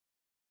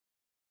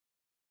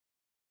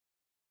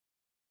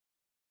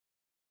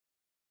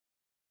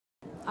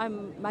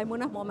I'm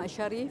Maimunah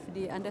Sharif,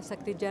 the Under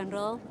Secretary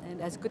General and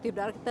Executive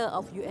Director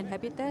of UN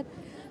Habitat.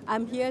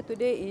 I'm here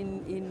today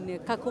in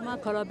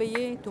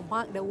Kakuma-Kalobeyei to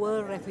mark the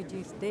World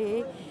Refugee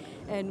Day,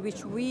 and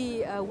which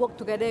we work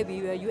together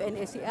with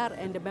UNHCR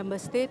and the member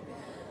state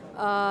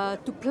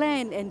to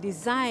plan and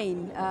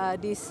design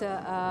this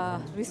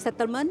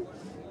resettlement.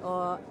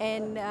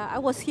 I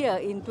was here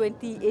in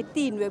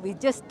 2018 where we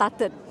just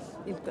started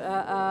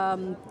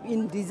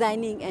in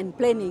designing and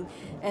planning,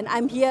 and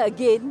I'm here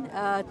again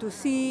to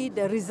see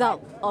the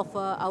result of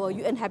our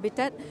UN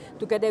Habitat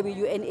together with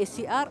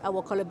UNHCR,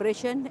 our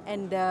collaboration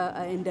and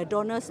the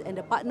donors and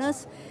the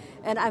partners.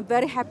 And I'm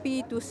very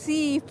happy to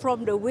see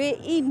from the way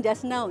in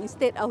just now,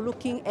 instead of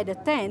looking at the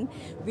tent,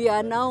 we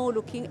are now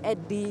looking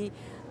at the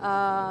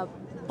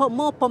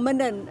more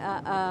permanent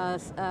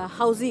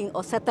housing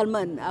or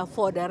settlement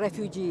for the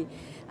refugee.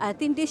 I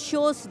think this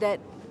shows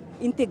that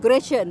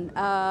integration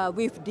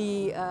with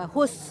the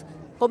host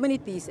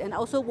communities, and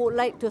also would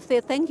like to say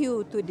thank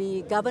you to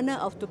the governor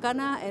of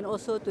Turkana and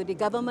also to the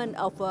government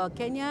of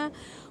Kenya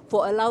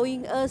for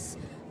allowing us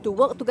to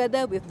work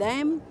together with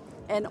them.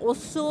 And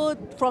also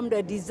from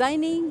the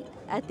designing,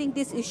 I think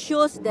this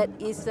shows that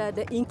is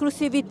the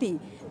inclusivity,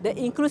 the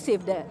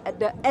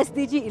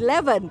SDG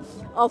 11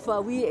 of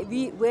where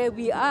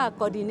we are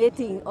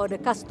coordinating or the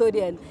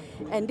custodian,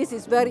 and this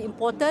is very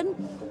important.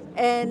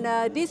 And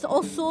this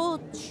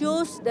also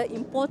shows the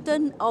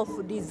importance of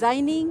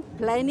designing,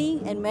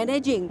 planning, and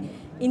managing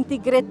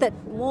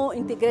more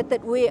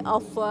integrated way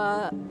of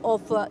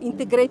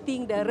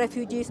integrating the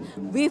refugees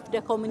with the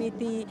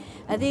community.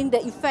 I think the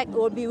effect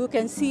will be, we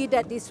can see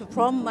that is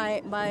from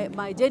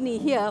my journey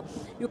here,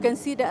 you can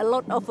see that a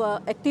lot of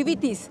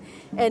activities,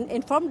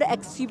 and from the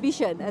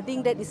exhibition, I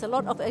think that is a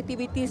lot of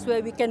activities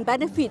where we can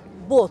benefit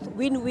both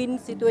win-win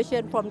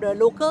situation from the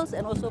locals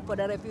and also for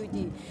the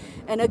refugee.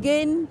 And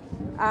again,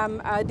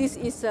 this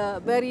is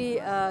a very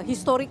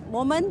historic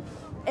moment.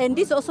 And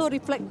this also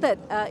reflected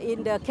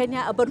in the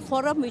Kenya Urban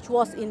Forum, which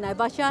was in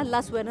Naivasha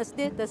last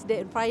Wednesday, Thursday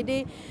and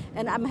Friday.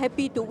 And I'm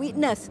happy to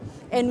witness,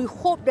 and we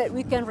hope that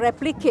we can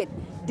replicate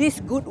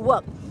this good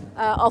work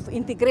of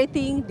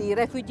integrating the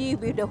refugee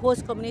with the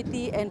host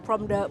community, and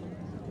from the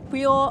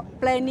pure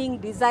planning,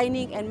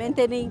 designing and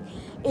maintaining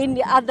in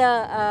the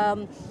other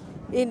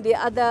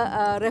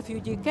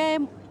refugee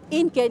camp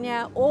in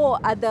Kenya or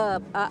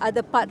other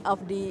part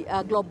of the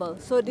global.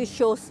 So this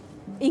shows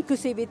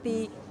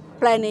inclusivity,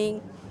 planning,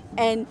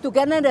 and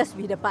togetherness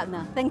with the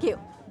partner. Thank you.